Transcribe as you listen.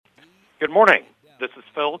Good morning. This is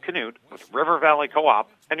Phil Canute with River Valley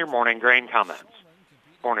Co-op and your morning grain comments.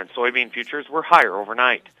 Corn and soybean futures were higher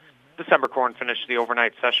overnight. December corn finished the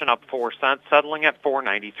overnight session up 4 cents, settling at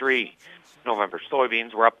 $4.93. November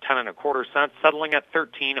soybeans were up 10 1/4 cents, settling at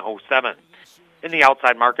 $13.07. In the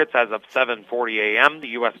outside markets, as of 7:40 a.m., the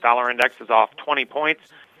U.S. dollar index is off 20 points,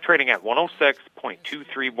 trading at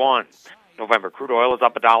 106.231. November crude oil is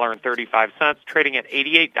up $1.35, trading at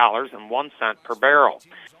 $88.01 per barrel.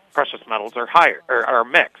 Precious metals are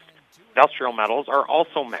mixed. Industrial metals are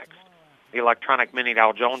also mixed. The electronic mini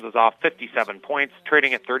Dow Jones is off 57 points,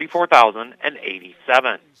 trading at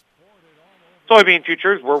 34,087. Soybean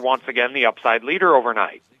futures were once again the upside leader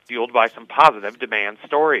overnight, fueled by some positive demand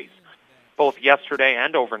stories. Both yesterday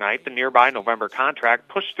and overnight, the nearby November contract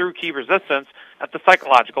pushed through key resistance at the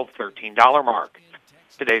psychological $13 mark.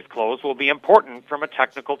 Today's close will be important from a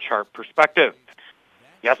technical chart perspective.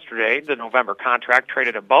 Yesterday, the November contract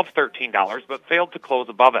traded above $13 but failed to close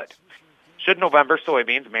above it. Should November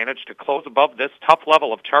soybeans manage to close above this tough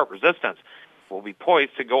level of chart resistance, we'll be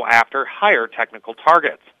poised to go after higher technical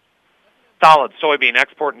targets. Solid soybean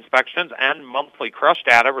export inspections and monthly crush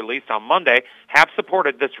data released on Monday have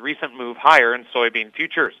supported this recent move higher in soybean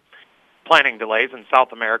futures. Planting delays in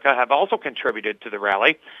South America have also contributed to the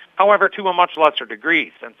rally, however to a much lesser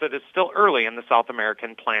degree since it is still early in the South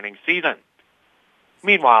American planting season.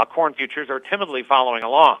 Meanwhile, corn futures are timidly following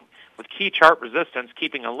along, with key chart resistance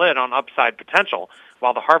keeping a lid on upside potential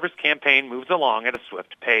while the harvest campaign moves along at a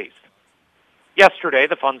swift pace. Yesterday,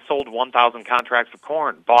 the fund sold 1,000 contracts of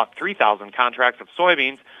corn, bought 3,000 contracts of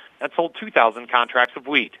soybeans, and sold 2,000 contracts of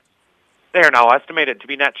wheat. They are now estimated to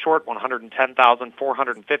be net short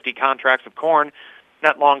 110,450 contracts of corn,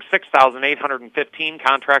 net long 6,815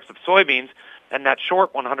 contracts of soybeans, and net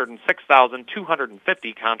short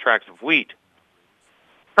 106,250 contracts of wheat.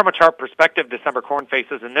 From a chart perspective, December corn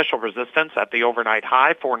faces initial resistance at the overnight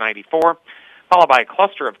high, $4.94, followed by a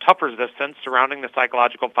cluster of tough resistance surrounding the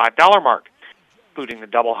psychological $5 mark, including the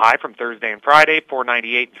double high from Thursday and Friday,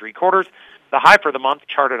 $4.98 3/4, the high for the month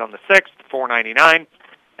charted on the 6th, $4.99,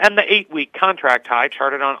 and the 8-week contract high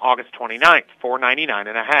charted on August 29th, $4.99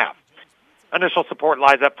 1/2. Initial support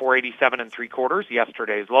lies at $4.87 3/4,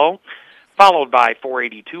 yesterday's low, followed by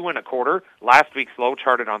 $4.82 1/4, last week's low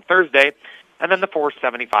charted on Thursday, and then the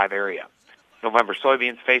 $4.75 area. November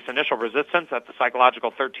soybeans face initial resistance at the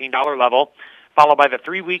psychological $13 level, followed by the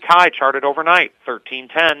 3-week high charted overnight,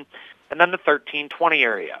 $13.10, and then the $13.20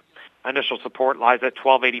 area. Initial support lies at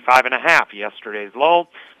 $12.85 1/2, yesterday's low,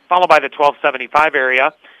 followed by the $12.75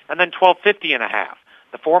 area, and then $12.50 1/2,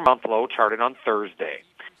 the 4-month low charted on Thursday.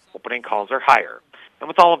 Opening calls are higher. And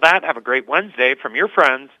with all of that, have a great Wednesday from your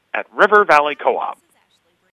friends at River Valley Co-op.